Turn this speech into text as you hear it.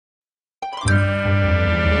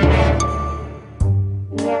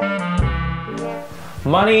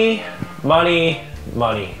Money, money,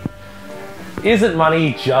 money. Isn't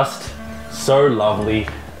money just so lovely?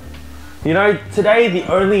 You know, today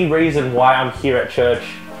the only reason why I'm here at church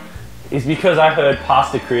is because I heard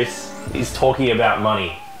Pastor Chris is talking about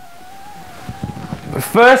money. But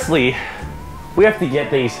firstly, we have to get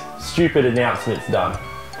these stupid announcements done.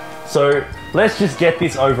 So let's just get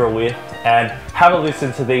this over with and have a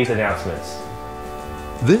listen to these announcements.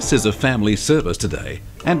 This is a family service today,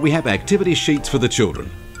 and we have activity sheets for the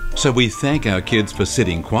children. So we thank our kids for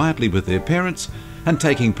sitting quietly with their parents and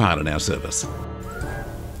taking part in our service.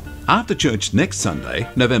 After church next Sunday,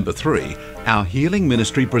 November 3, our Healing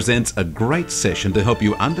Ministry presents a great session to help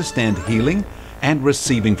you understand healing and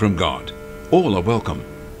receiving from God. All are welcome.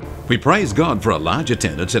 We praise God for a large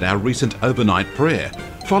attendance at our recent overnight prayer,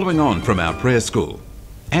 following on from our prayer school.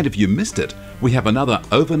 And if you missed it, we have another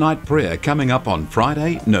overnight prayer coming up on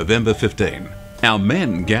Friday, November 15. Our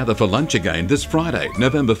men gather for lunch again this Friday,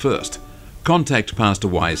 November 1st. Contact Pastor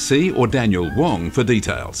YC or Daniel Wong for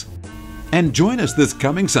details. And join us this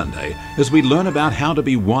coming Sunday as we learn about how to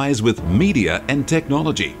be wise with media and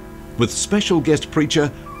technology with special guest preacher,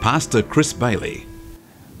 Pastor Chris Bailey.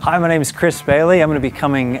 Hi, my name is Chris Bailey. I'm going to be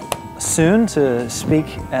coming soon to speak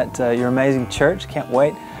at your amazing church. Can't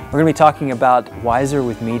wait. We're going to be talking about wiser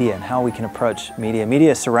with media and how we can approach media.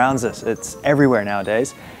 Media surrounds us. It's everywhere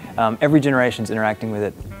nowadays. Every generation's interacting with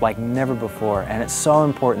it like never before, and it's so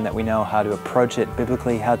important that we know how to approach it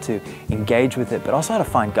biblically, how to engage with it, but also how to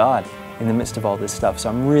find God in the midst of all this stuff. So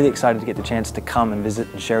I'm really excited to get the chance to come and visit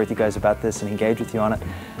and share with you guys about this and engage with you on it.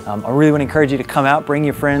 I really want to encourage you to come out, bring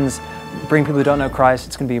your friends, bring people who don't know Christ.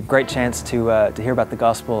 It's going to be a great chance to hear about the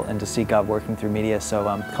gospel and to see God working through media. So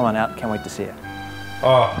come on out. Can't wait to see you.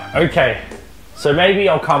 Oh, okay. So maybe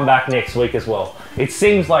I'll come back next week as well. It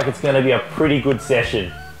seems like it's going to be a pretty good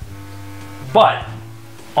session. But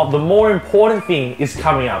the more important thing is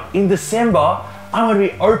coming up. In December, I'm going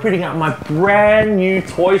to be opening up my brand new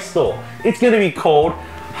toy store. It's going to be called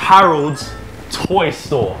Harold's Toy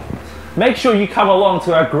Store. Make sure you come along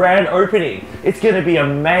to our grand opening. It's going to be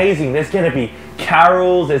amazing. There's going to be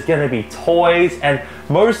carols, there's going to be toys, and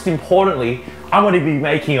most importantly, I'm going to be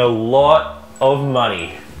making a lot of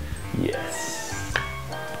money. Yes.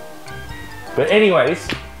 But anyways,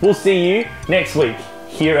 we'll see you next week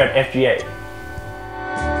here at FGA.